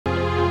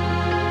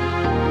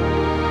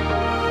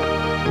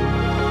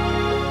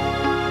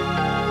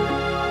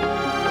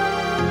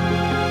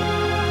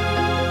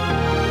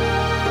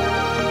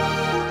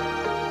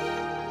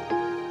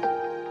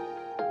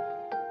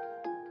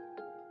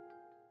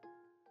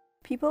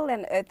People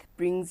and Earth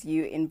brings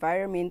you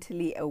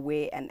environmentally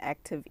aware and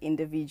active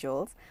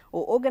individuals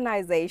or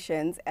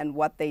organizations and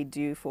what they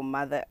do for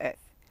Mother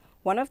Earth.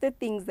 One of the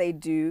things they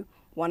do,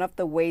 one of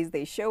the ways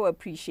they show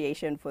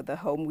appreciation for the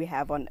home we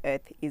have on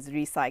Earth is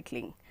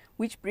recycling,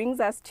 which brings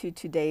us to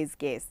today's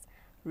guest.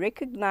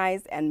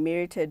 Recognized and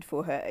merited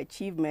for her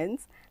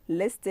achievements,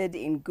 listed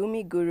in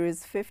Gumi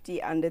Guru's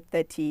 50 Under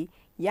 30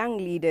 Young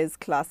Leaders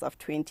Class of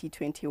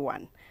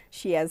 2021.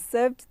 She has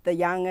served the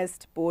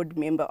youngest board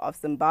member of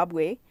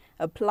Zimbabwe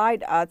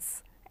Applied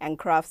Arts and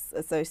Crafts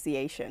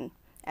Association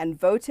and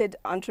voted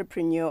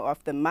Entrepreneur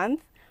of the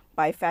Month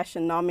by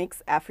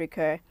Fashionomics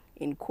Africa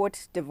in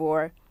Cote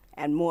d'Ivoire,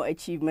 and more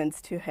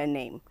achievements to her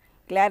name.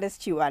 Gladys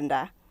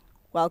Chiwanda,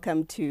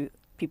 welcome to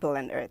People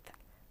and Earth.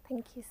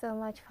 Thank you so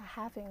much for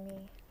having me.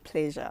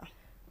 Pleasure.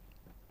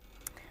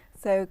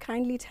 So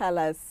kindly tell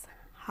us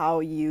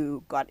how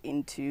you got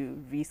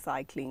into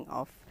recycling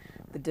of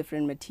the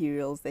different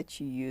materials that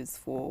you use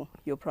for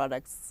your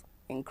products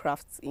in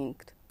Crafts Inc.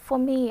 For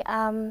me,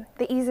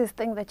 the easiest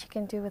thing that you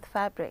can do with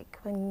fabric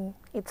when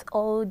it's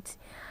old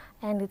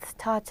and it's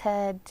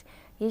tattered,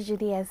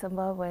 usually as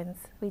Zimbabweans,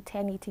 we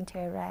turn it into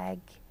a rag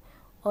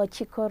or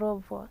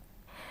chikorobo.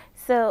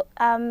 So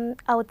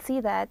I would see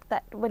that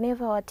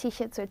whenever our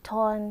t-shirts were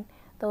torn,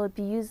 they would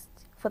be used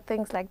for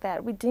things like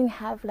that. We didn't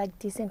have like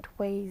decent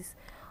ways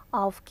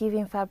of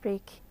giving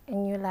fabric a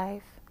new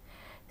life.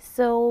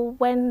 So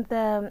when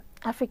the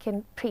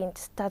African print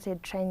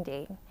started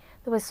trending,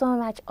 there was so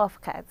much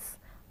offcuts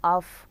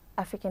of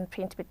African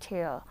print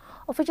material,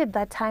 of which at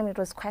that time it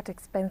was quite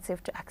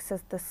expensive to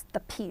access the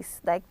piece,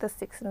 like the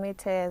 6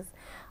 meters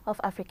of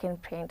African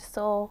print.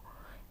 So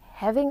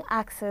having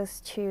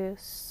access to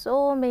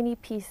so many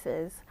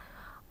pieces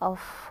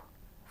of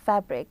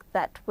fabric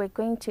that were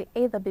going to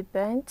either be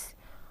burnt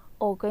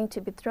or going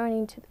to be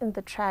thrown in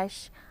the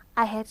trash,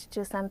 I had to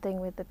do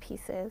something with the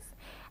pieces.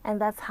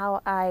 And that's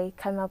how I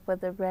came up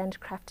with the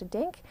brand Crafted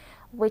Inc.,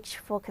 which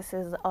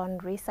focuses on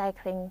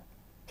recycling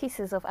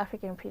pieces of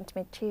African print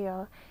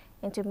material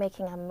into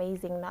making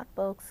amazing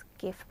notebooks,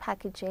 gift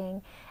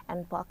packaging,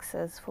 and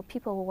boxes for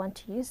people who want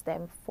to use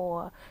them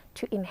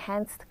to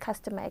enhance the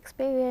customer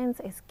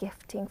experience, as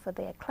gifting for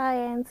their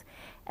clients,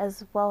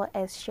 as well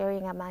as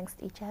sharing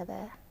amongst each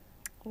other.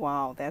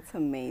 Wow, that's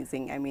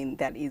amazing. I mean,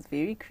 that is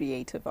very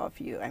creative of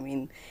you. I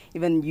mean,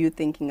 even you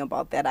thinking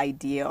about that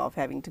idea of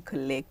having to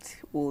collect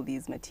all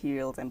these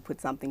materials and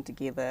put something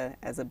together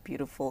as a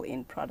beautiful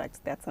end product,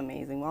 that's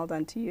amazing. Well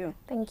done to you.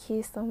 Thank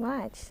you so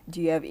much.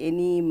 Do you have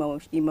any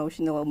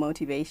emotional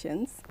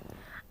motivations?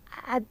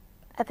 I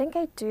think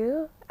I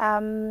do.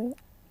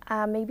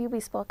 Maybe we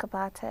spoke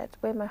about it,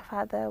 where my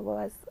father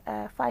was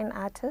a fine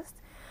artist,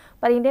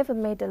 but he never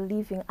made a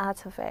living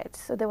out of it.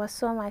 So there was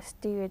so much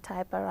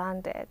stereotype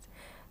around it.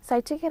 So I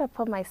took it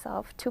upon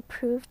myself to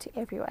prove to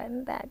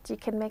everyone that you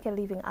can make a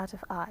living out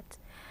of art.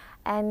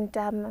 And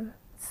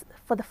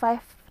for the 5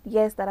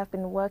 years that I've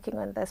been working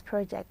on this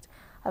project,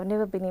 I've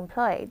never been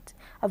employed.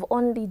 I've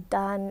only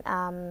done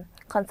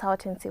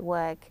consultancy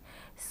work.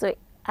 So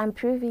I'm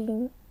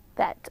proving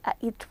that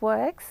it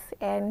works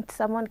and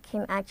someone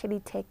can actually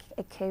take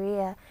a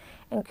career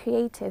in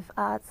creative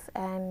arts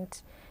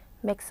and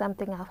make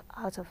something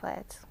out of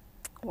it.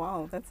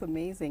 Wow, that's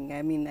amazing.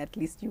 I mean, at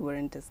least you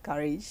weren't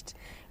discouraged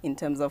in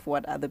terms of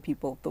what other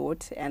people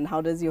thought. And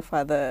how does your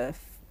father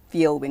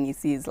feel when he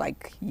sees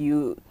like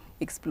you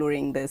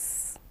exploring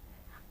this?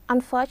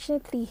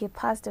 Unfortunately, he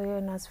passed away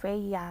when I was very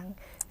young.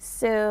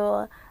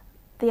 So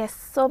there are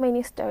so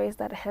many stories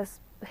that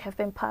have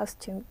been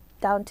passed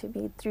down to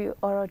me through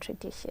oral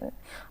tradition.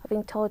 I've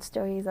been told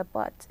stories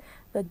about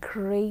the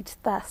great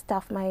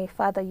stuff my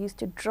father used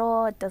to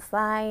draw,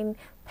 design,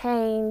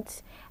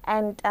 paint,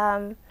 and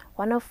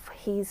one of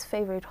his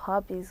favorite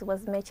hobbies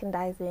was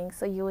merchandising.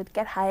 So you would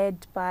get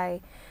hired by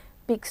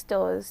big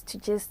stores to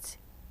just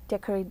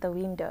decorate the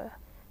window.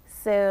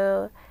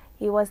 So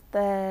he was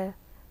the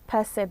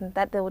person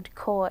that they would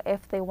call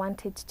if they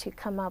wanted to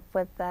come up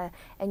with a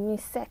new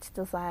set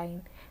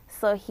design.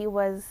 So he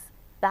was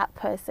that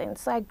person.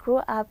 So I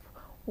grew up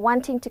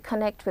wanting to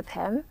connect with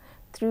him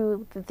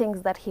through the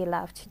things that he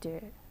loved to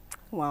do.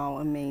 Wow,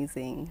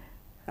 amazing.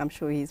 I'm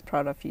sure he's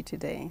proud of you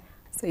today.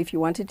 So if you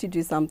wanted to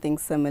do something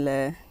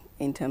similar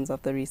in terms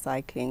of the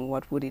recycling,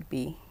 what would it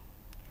be?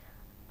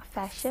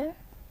 Fashion.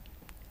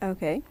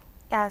 Okay.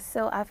 Yeah,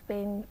 so I've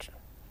been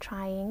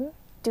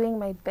doing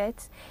my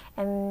bit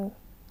and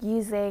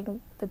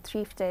using the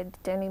thrifted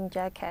denim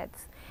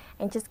jackets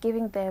and just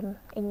giving them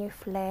a new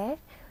flair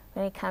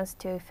when it comes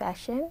to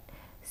fashion.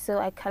 So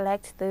I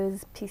collect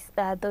those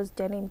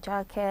denim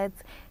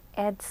jackets,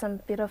 add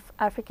some bit of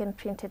African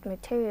printed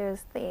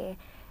materials there,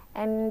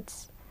 and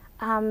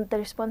the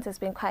response has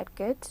been quite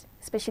good,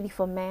 especially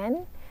for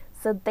men.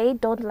 So they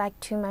don't like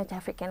too much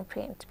African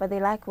print, but they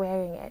like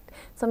wearing it.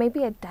 So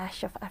maybe a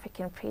dash of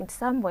African print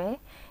somewhere,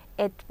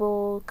 it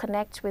will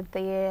connect with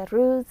their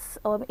roots,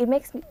 or it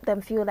makes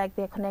them feel like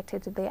they're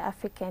connected to their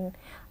African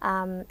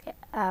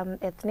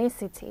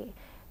ethnicity.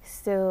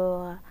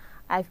 So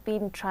I've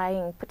been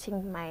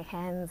putting my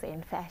hands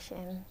in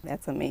fashion.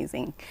 That's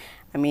amazing.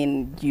 I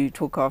mean, you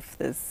talk of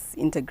this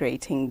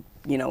integrating,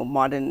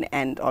 modern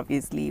and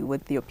obviously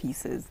with your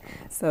pieces.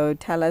 So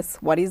tell us,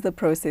 what is the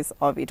process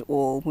of it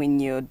all when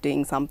you're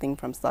doing something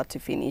from start to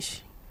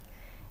finish?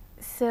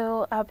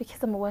 So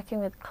because I'm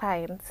working with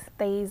clients,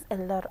 there is a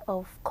lot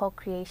of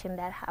co-creation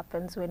that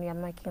happens when you're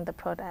making the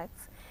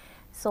products.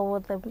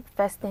 So the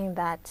first thing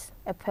that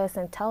a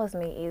person tells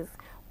me is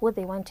what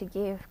they want to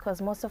give,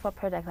 because most of our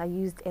products are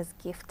used as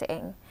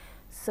gifting.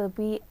 So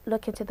we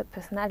look into the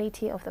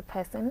personality of the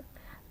person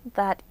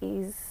that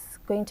is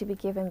going to be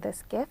given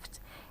this gift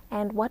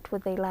and what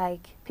would they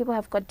like. People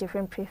have got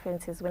different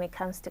preferences when it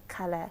comes to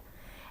color,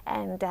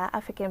 and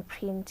African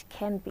print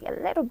can be a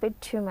little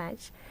bit too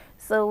much.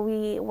 So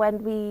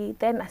when we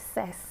then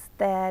assess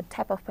the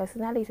type of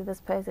personality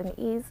this person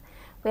is,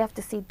 we have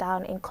to sit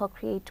down and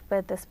co-create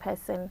with this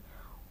person.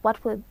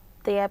 What would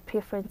their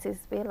preferences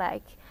be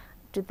like?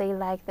 Do they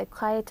like the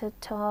quieter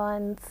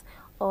tones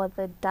or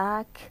the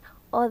dark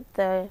or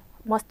the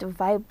most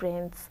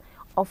vibrant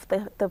of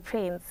the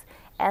prints?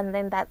 And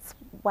then that's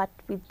what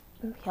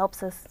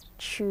helps us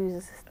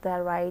choose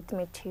the right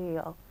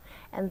material.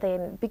 And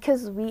then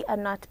because we are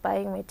not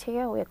buying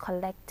material, we're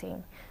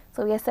collecting.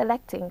 So we are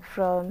selecting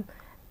from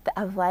the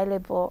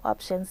available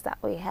options that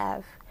we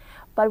have.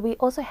 But we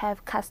also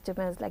have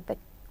customers like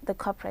the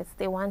corporates,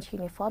 they want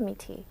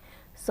uniformity.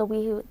 So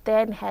we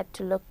then had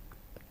to look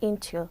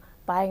into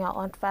buying our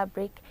own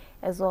fabric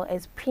as well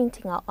as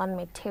printing our own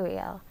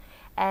material.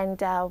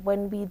 And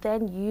when we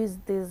then use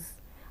this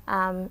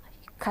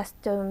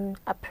custom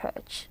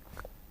approach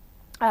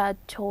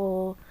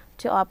to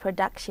our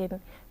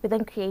production, we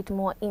then create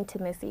more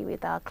intimacy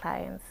with our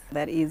clients.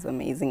 That is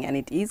amazing, and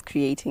it is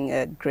creating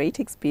a great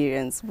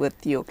experience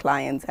with your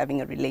clients,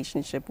 having a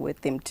relationship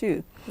with them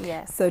too.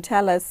 Yes. So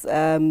tell us,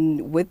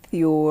 with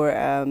your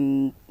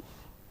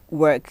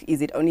work,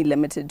 is it only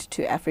limited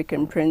to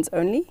African prints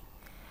only?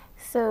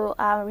 So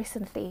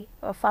recently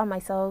I found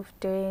myself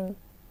doing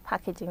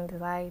packaging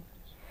design.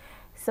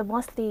 So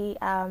mostly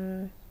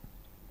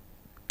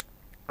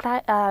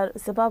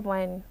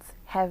Zimbabweans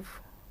have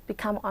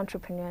become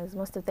entrepreneurs.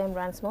 Most of them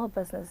run small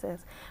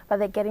businesses, but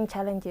they're getting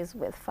challenges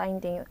with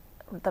finding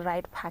the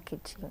right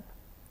packaging.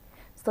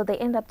 So they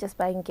end up just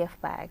buying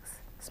gift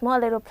bags, small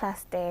little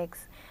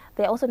plastics.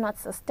 They're also not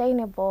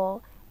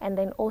sustainable, and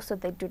then also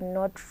they do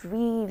not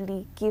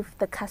really give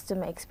the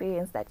customer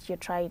experience that you're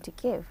trying to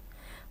give.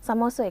 So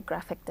I'm also a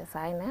graphic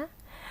designer.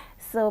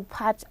 So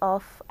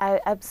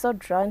I'm so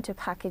drawn to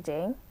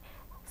packaging.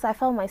 So I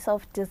found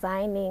myself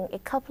designing a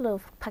couple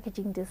of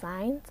packaging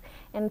designs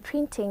and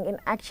printing and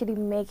actually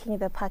making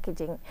the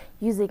packaging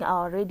using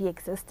our already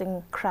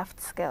existing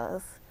craft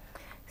skills.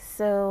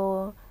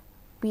 So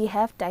we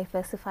have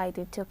diversified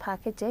into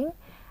packaging,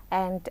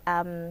 and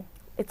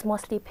it's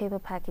mostly paper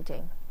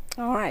packaging.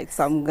 All right,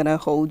 so I'm going to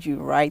hold you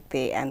right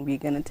there, and we're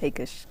going to take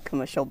a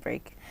commercial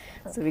break.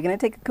 Okay. So we're going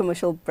to take a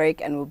commercial break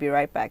and we'll be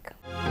right back.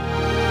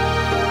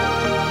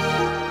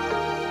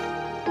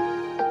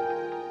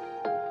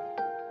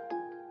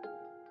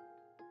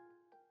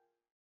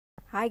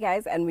 Hi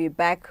guys, and we're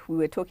back. We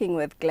were talking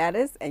with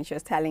Gladys and she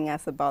was telling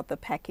us about the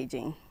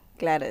packaging.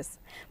 Gladys,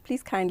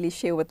 please kindly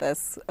share with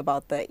us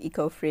about the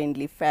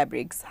eco-friendly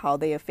fabrics, how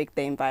they affect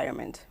the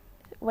environment.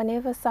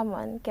 Whenever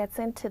someone gets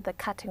into the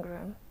cutting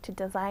room to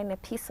design a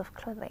piece of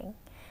clothing,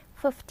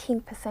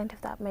 15%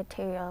 of that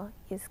material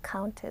is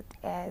counted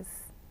as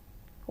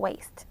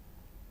waste.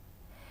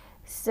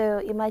 So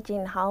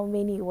imagine how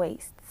many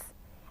wastes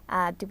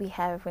do we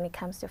have when it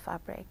comes to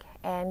fabric.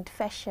 And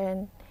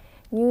fashion,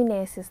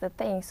 newness is the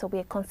thing, so we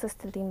are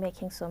consistently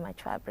making so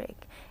much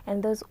fabric.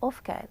 And those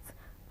offcuts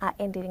are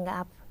ending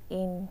up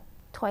in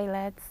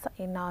toilets,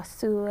 in our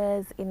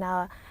sewers,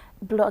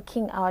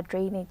 blocking our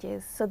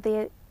drainages. So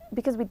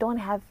because we don't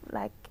have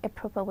like a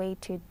proper way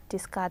to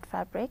discard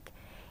fabric,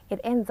 it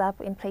ends up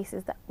in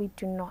places that we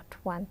do not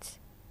want.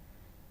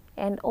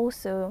 And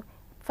also,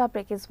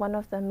 fabric is one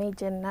of the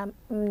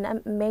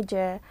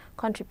major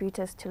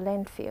contributors to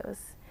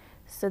landfills.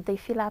 So they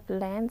fill up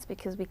lands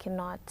because we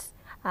cannot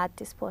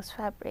dispose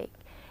fabric.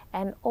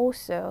 And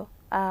also,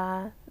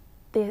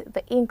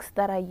 the inks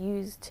that are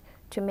used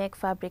to make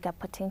fabric are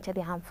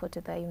potentially harmful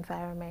to the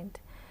environment.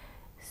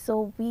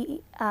 So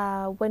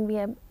when we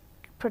are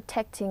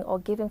protecting or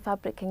giving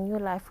fabric a new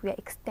life, we are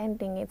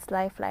extending its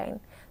lifeline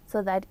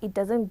so that it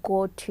doesn't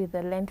go to the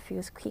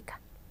landfills quicker.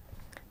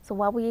 So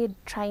what we're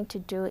trying to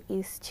do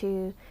is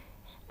to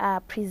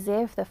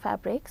preserve the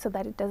fabric so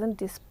that it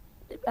doesn't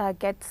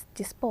get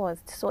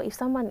disposed. So if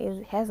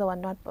someone has our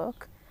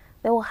notebook,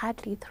 they will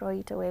hardly throw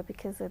it away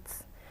because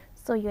it's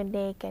so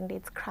unique and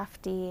it's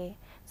crafty.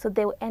 So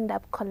they will end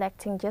up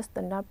collecting just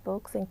the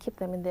notebooks and keep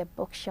them in their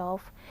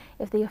bookshelf.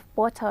 If they have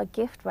bought our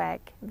gift bag,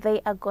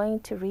 they are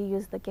going to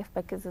reuse the gift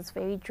bag because it's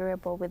very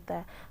durable with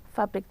the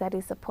fabric that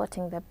is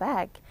supporting the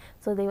bag.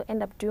 So they will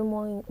end up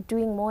doing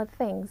more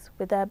things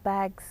with the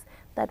bags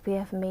that we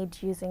have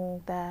made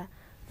using the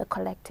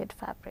collected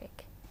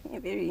fabric. Yeah,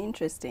 very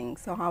interesting.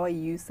 So how are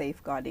you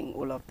safeguarding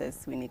all of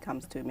this when it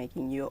comes to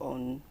making your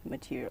own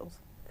materials?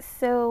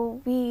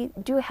 So we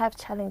do have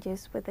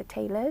challenges with the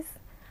tailors.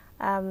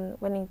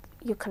 When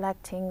you're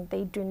collecting,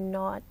 they do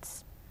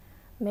not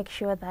make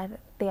sure that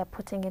they are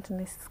putting it in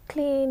this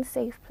clean,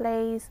 safe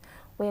place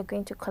where you're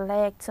going to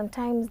collect.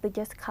 Sometimes they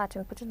just cut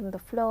and put it on the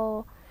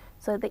floor,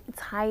 so that it's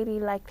highly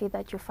likely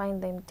that you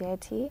find them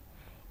dirty,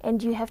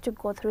 and you have to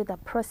go through the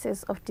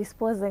process of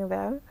disposing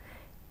them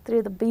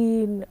through the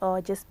bin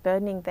or just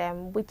burning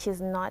them, which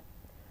is not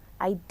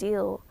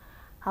ideal.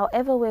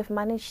 However, we've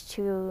managed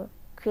to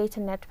create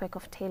a network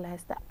of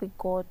tailors that we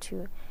go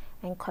to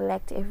and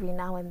collect every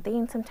now and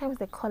then. Sometimes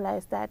they call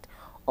us that,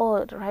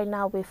 oh, right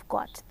now we've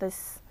got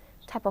this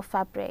type of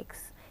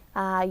fabrics.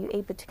 Are you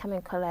able to come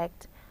and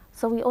collect?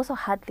 So we also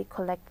hardly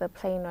collect the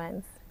plain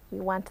ones. We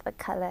want the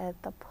color,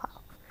 the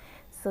pop.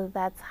 So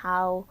that's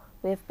how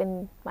we've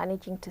been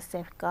managing to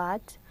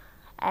safeguard.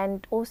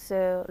 And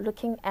also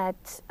looking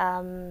at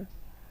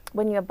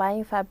when you're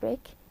buying fabric,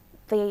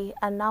 they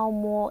are now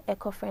more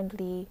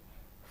eco-friendly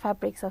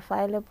fabrics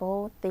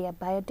available. They are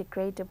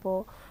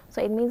biodegradable,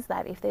 so it means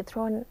that if they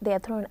are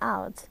thrown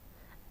out,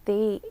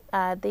 they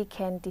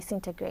can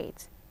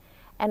disintegrate.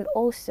 And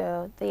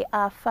also they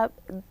are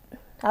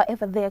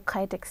however, they are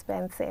quite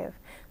expensive.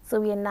 So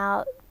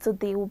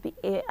they will be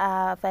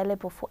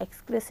available for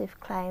exclusive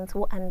clients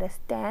who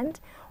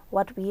understand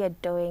what we are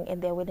doing,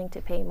 and they're willing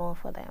to pay more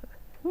for them.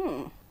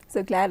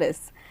 So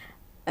Gladys,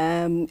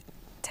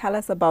 tell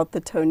us about the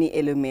Tony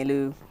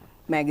Elumelu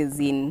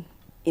magazine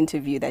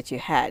interview that you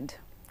had,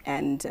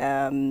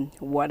 and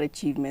what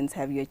achievements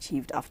have you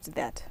achieved after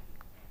that?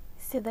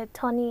 So the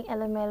Tony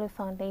Elumelu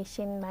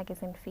Foundation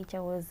magazine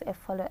feature was a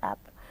follow-up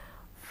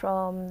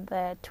from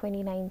the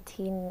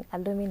 2019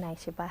 alumni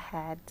Shiba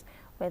had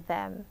with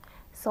them.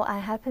 So I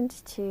happened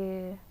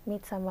to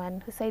meet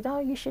someone who said, oh,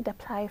 you should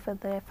apply for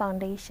the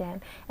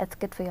foundation. It's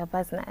good for your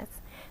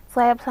business. So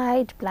I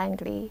applied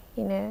blindly.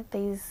 You know,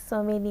 there's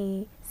so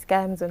many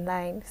scams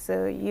online.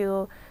 So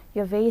you're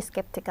very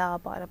skeptical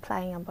about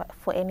applying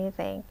for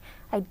anything.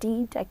 I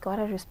did. I got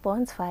a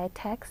response via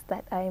text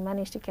that I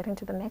managed to get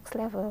into the next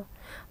level.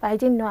 But I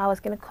didn't know I was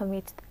going to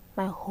commit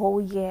my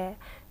whole year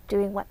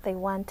doing what they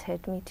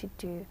wanted me to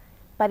do.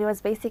 But it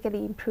was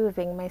basically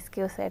improving my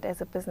skill set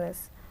as a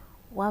business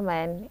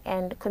woman,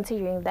 and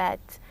considering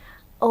that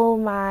all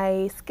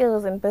my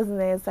skills in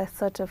business are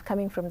sort of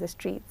coming from the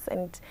streets,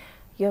 and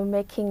you're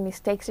making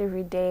mistakes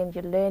every day and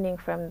you're learning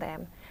from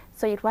them.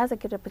 So it was a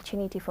good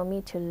opportunity for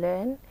me to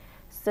learn.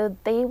 So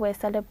they were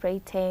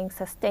celebrating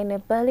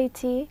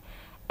sustainability,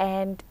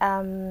 and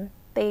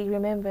they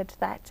remembered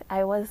that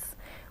I was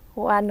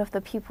one of the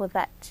people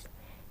that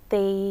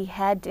they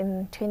had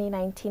in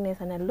 2019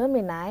 as an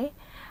alumni.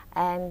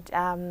 And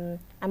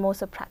I'm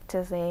also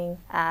practicing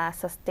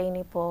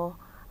sustainable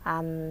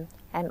and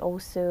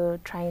also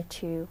trying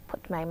to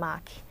put my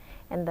mark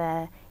in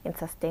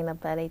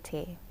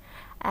sustainability.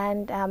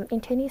 And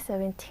in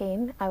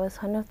 2017, I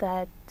was one of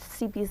the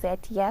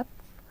CBZ YEP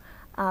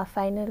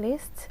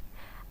finalists.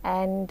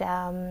 And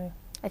I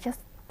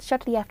just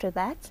shortly after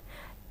that,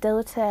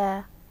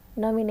 Delta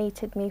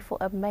nominated me for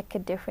a Make a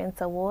Difference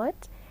award.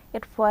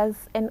 It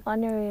was an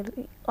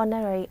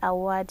honorary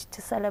award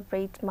to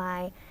celebrate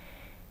my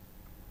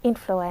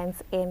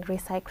influence in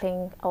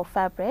recycling of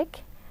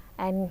fabric.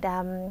 And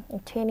in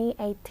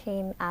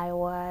 2018, I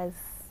was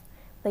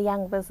the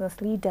Young Business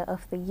Leader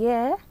of the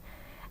Year.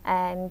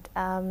 And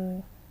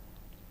in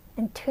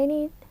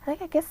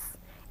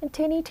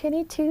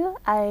 2022,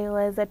 I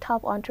was a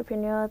top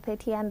entrepreneur,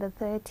 30 under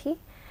 30.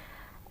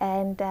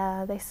 And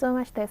there's so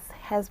much that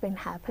has been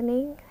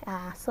happening,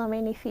 so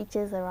many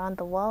features around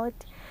the world,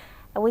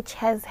 which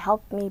has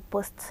helped me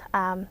boost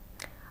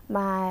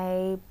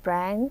my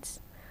brand,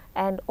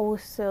 and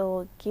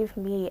also give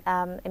me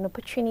an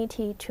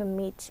opportunity to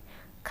meet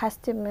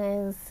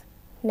customers,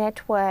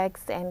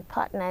 networks, and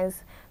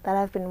partners that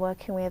I've been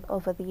working with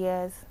over the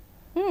years.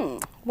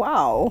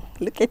 Wow,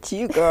 look at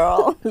you,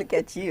 girl. Look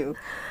at you.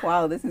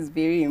 Wow, this is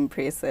very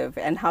impressive.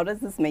 And how does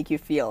this make you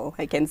feel?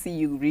 I can see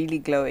you really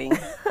glowing.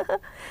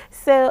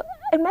 So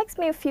it makes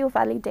me feel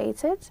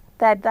validated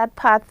that that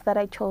path that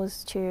I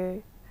chose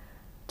to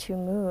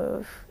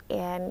move,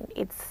 and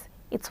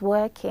it's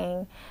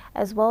working,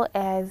 as well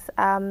as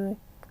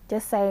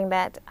just saying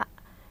that.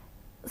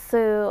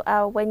 So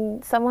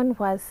when someone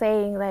was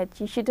saying that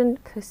you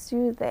shouldn't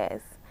pursue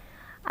this,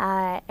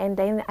 and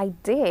then I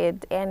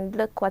did, and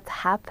look what's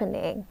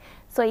happening.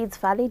 So it's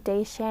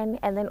validation,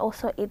 and then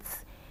also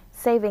it's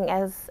serving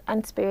as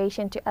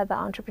inspiration to other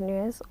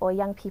entrepreneurs or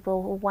young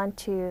people who want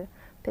to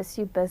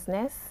pursue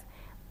business.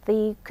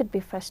 They could be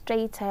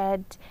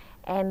frustrated,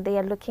 and they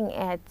are looking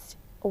at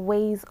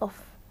ways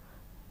of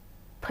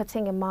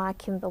putting a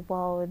mark in the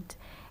world,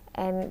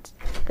 and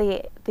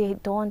they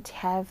don't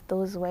have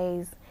those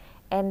ways,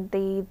 and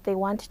they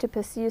want to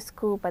pursue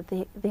school, but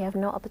they have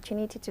no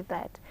opportunity to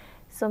that.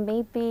 So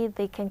maybe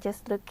they can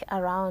just look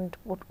around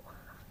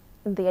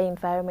in their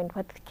environment,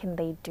 what can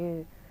they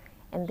do,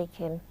 and they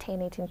can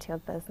turn it into a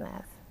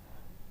business.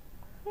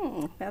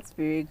 That's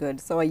very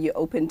good. So are you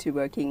open to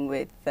working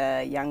with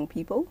young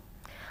people?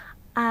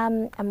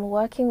 I'm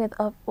working with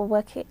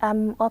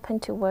I'm open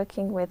to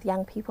working with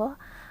young people.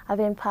 I've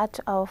been part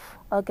of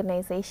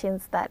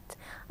organizations that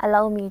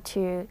allow me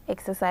to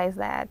exercise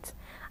that.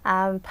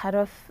 Part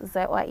of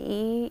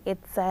ZYE,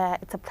 it's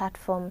a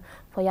platform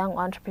for young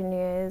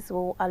entrepreneurs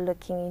who are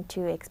looking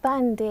into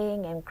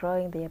expanding and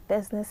growing their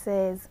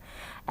businesses.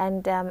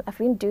 And I've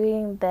been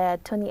doing the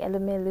Tony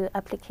Elumelu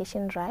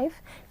application drive,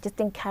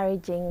 just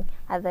encouraging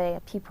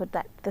other people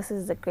that this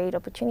is a great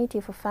opportunity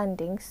for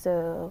funding.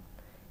 So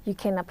you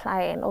can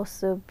apply and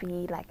also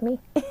be like me.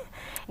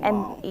 And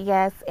Wow.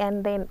 yes,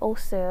 and then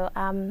also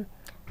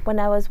when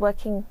I'm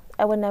working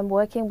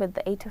with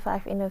the 8 to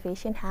 5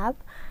 Innovation Hub,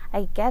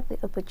 I get the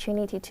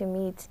opportunity to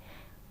meet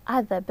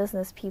other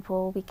business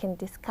people. We can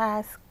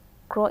discuss,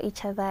 grow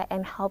each other,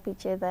 and help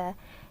each other.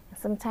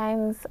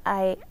 Sometimes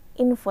I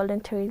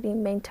involuntarily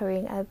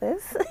mentoring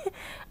others.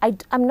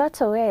 I'm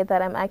not aware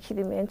that I'm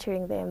actually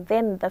mentoring them.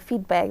 Then the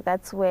feedback,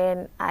 that's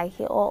when I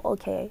hear, oh,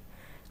 okay,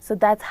 so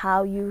that's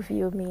how you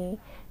view me.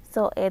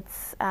 So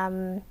it's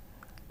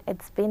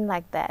been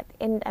like that,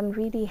 and I'm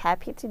really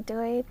happy to do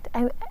it.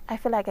 I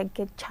feel like I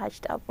get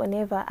charged up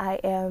whenever I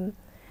am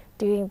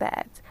doing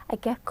that. I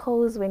get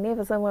calls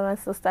whenever someone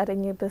wants to start a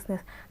new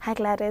business. Hi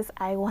Gladys,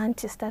 I want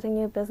to start a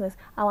new business.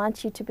 I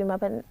want you to be my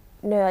partner.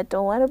 No, I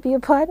don't want to be a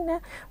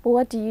partner, but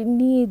what do you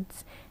need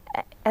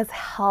as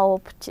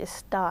help to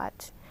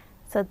start?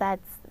 So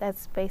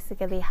that's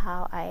basically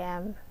how I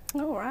am.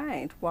 All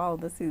right. Wow,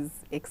 this is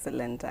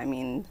excellent. I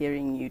mean,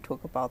 hearing you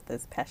talk about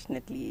this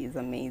passionately is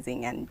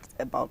amazing, and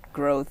about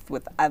growth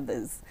with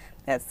others,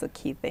 that's the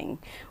key thing.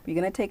 We're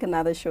going to take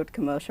another short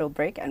commercial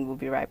break and we'll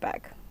be right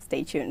back.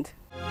 Stay tuned.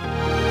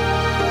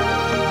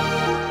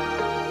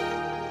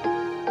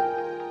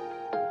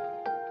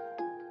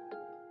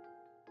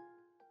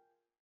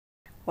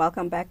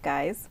 Welcome back,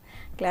 guys.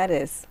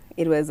 Gladys,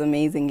 it was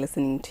amazing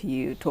listening to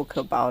you talk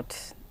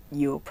about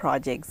your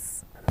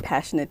projects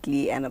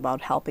passionately and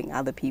about helping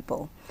other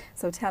people.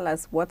 So tell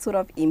us, what sort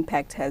of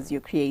impact has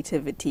your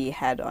creativity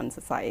had on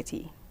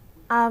society?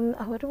 I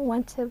wouldn't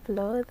want to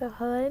blow the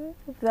horn,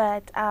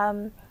 but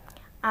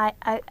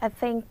I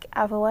think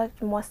I've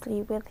worked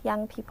mostly with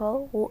young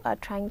people who are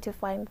trying to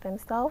find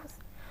themselves,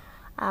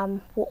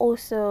 who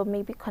also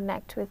maybe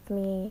connect with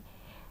me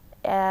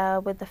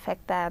with the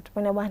fact that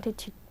when I wanted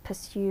to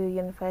pursue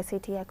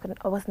university, I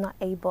was not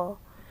able.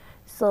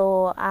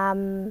 So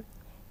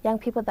young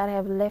people that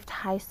have left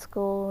high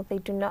school, they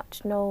do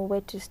not know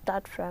where to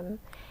start from,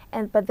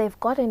 but they've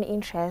got an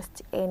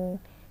interest in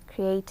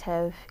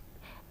creative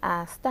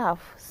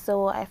stuff.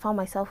 So I found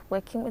myself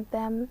working with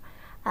them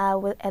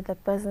at the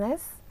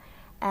business.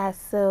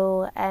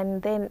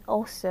 And then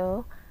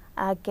also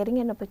getting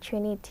an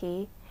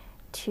opportunity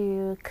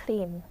to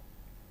clean,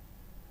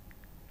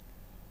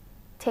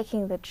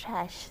 taking the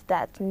trash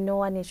that no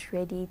one is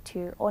ready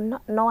to, or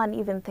no one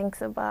even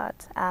thinks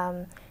about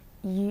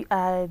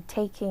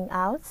taking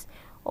out,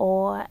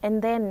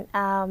 and then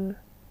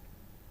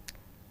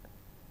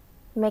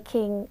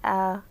making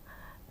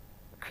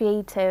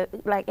creative,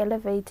 like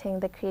elevating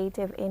the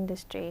creative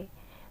industry.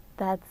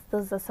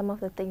 Those are some of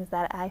the things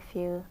that I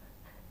feel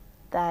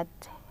that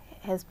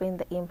has been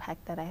the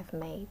impact that I've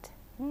made.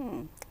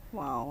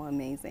 Wow,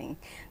 amazing.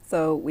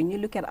 So when you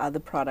look at other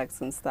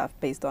products and stuff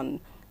based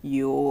on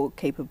your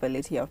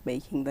capability of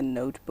making the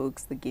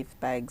notebooks, the gift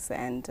bags,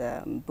 and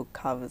book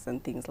covers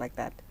and things like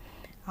that,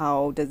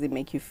 how does it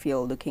make you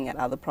feel looking at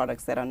other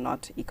products that are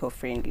not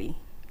eco-friendly?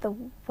 The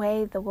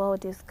way the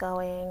world is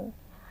going,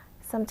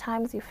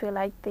 sometimes you feel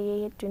like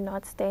they do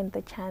not stand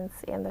the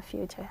chance in the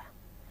future.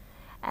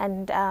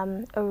 And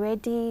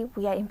already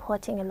we are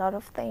importing a lot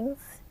of things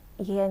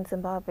here in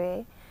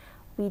Zimbabwe.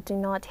 We do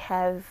not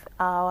have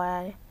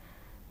our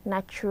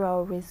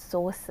natural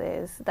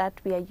resources that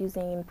we are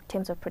using in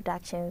terms of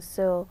production,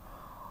 so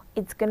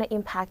it's going to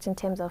impact in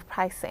terms of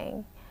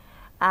pricing,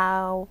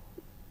 and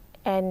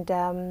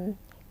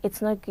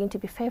it's not going to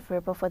be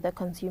favorable for the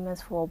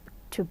consumers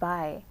to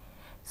buy.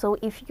 So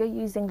if you're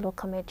using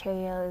local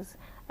materials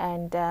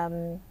and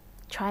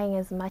trying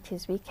as much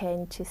as we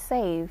can to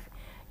save,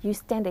 you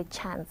stand a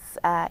chance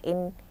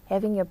in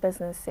having your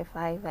business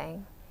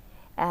surviving,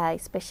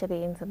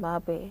 especially in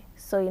Zimbabwe.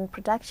 So in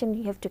production,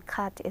 you have to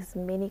cut as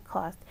many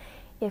costs,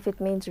 if it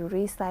means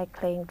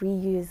recycling,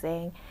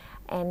 reusing,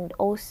 and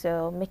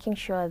also making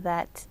sure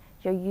that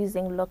you're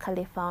using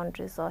locally found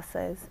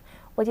resources,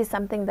 which is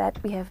something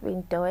that we have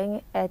been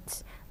doing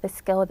at the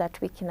scale that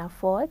we can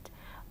afford.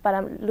 But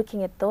I'm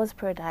looking at those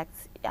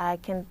products, I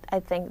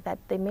think that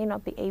they may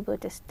not be able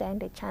to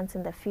stand a chance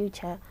in the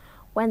future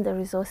when the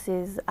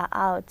resources are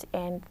out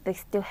and they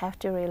still have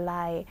to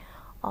rely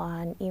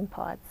on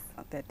imports.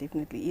 That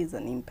definitely is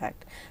an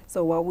impact.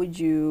 So what would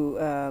you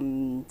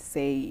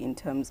say in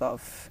terms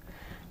of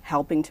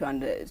helping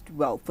to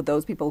for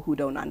those people who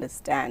don't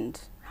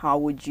understand, how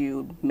would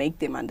you make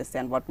them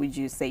understand? What would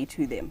you say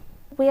to them?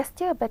 We are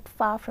still a bit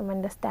far from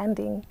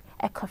understanding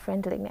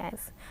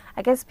eco-friendliness.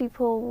 I guess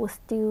people will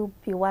still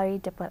be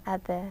worried about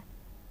other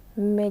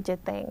major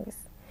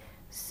things.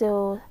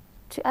 So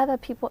to other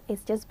people,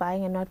 it's just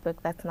buying a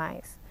notebook that's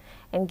nice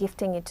and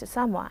gifting it to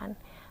someone.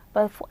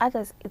 But for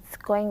others, it's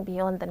going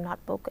beyond the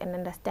notebook and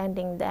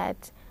understanding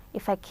that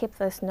if I keep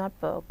this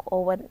notebook,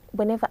 or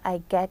whenever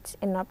I get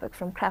a notebook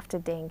from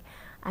Crafteding,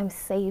 I'm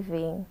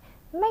saving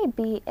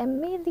maybe a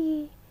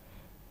milli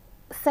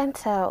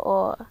center,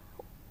 or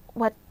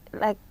what,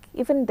 like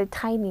even the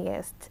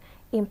tiniest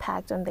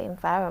impact on the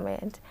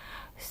environment.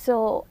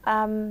 So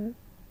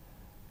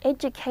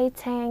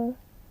educating,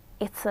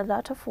 it's a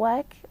lot of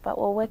work, but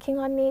we're working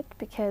on it,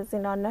 because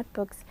in our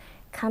notebooks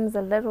comes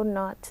a little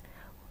note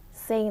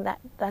saying that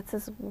this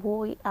is who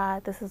we are,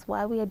 this is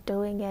why we are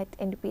doing it,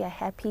 and we are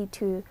happy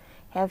to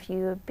have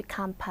you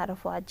become part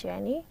of our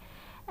journey.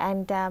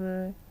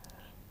 And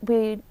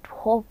we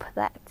hope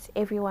that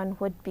everyone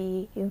would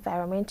be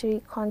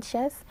environmentally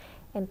conscious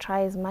and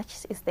try as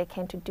much as they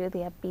can to do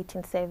their bit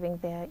in saving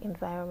their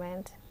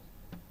environment.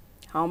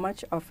 How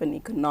much of an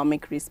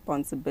economic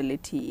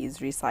responsibility is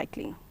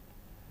recycling?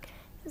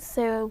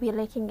 So we're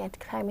looking at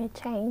climate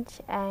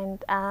change,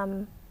 and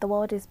the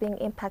world is being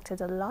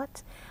impacted a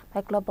lot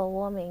by global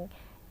warming.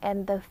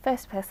 And the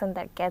first person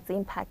that gets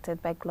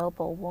impacted by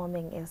global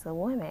warming is a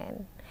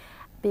woman,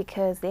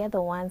 because they're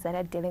the ones that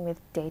are dealing with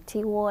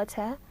dirty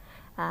water,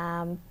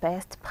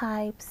 burst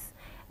pipes,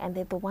 and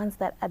they're the ones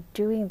that are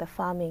doing the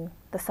farming,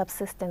 the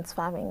subsistence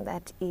farming,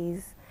 that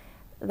is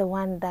the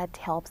one that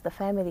helps the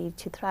family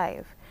to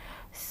thrive.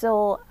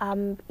 So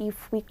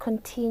if we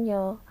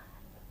continue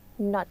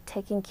not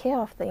taking care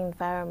of the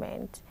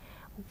environment,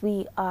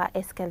 we are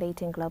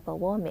escalating global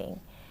warming.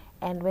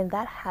 And when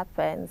that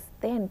happens,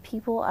 then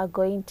people are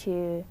going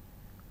to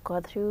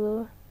go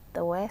through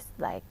the worst,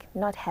 like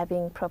not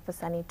having proper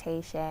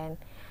sanitation,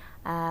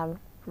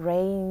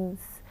 rains,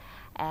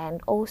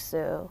 and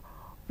also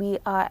we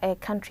are a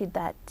country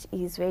that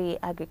is very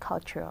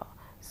agricultural.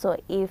 So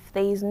if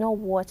there is no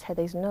water,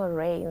 there's no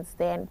rains,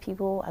 then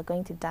people are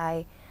going to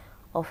die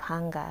of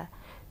hunger.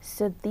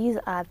 So these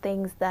are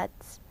things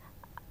that's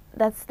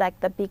like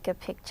the bigger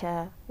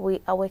picture.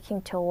 We are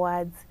working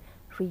towards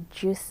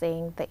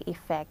reducing the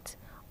effect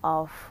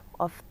of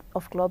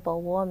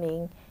global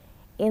warming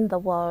in the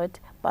world,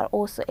 but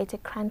also at a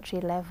country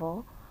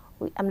level.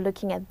 I'm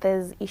looking at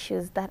those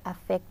issues that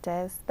affect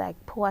us, like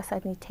poor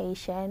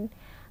sanitation,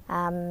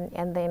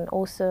 and then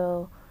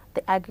also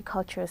the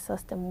agricultural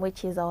system,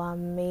 which is our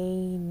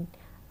main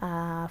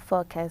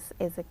focus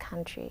as a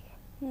country.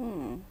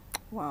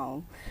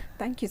 Wow.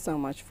 Thank you so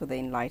much for the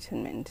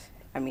enlightenment.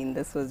 I mean,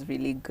 this was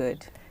really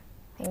good.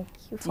 Thank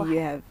you. Do you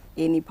have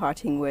any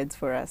parting words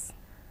for us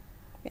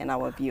and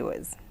our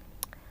viewers?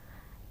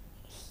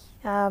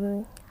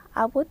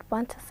 I would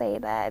want to say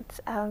that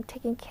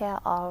taking care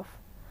of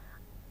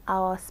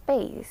our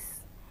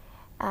space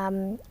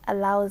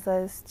allows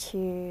us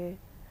to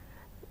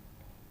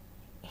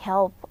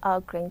help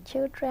our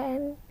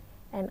grandchildren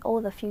and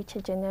all the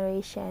future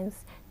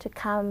generations to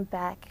come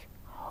back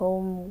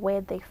home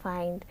where they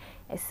find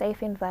a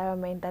safe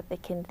environment that they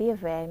can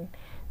live in.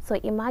 So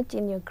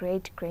imagine your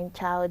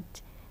great-grandchild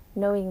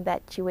knowing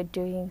that you were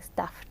doing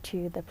stuff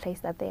to the place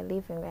that they're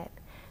living at.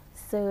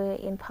 So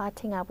in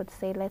parting, I would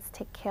say let's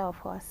take care of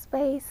our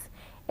space.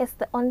 It's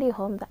the only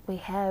home that we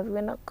have.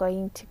 We're not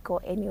going to go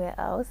anywhere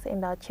else,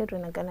 and our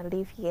children are going to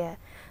live here.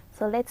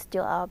 So let's do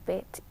our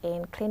bit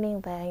in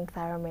cleaning the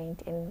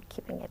environment and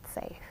keeping it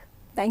safe.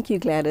 Thank you,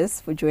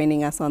 Gladys, for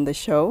joining us on the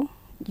show.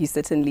 You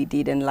certainly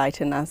did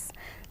enlighten us.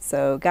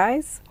 So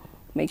guys,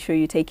 make sure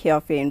you take care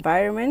of your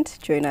environment.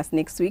 Join us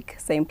next week,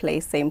 same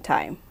place, same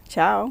time.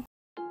 Ciao.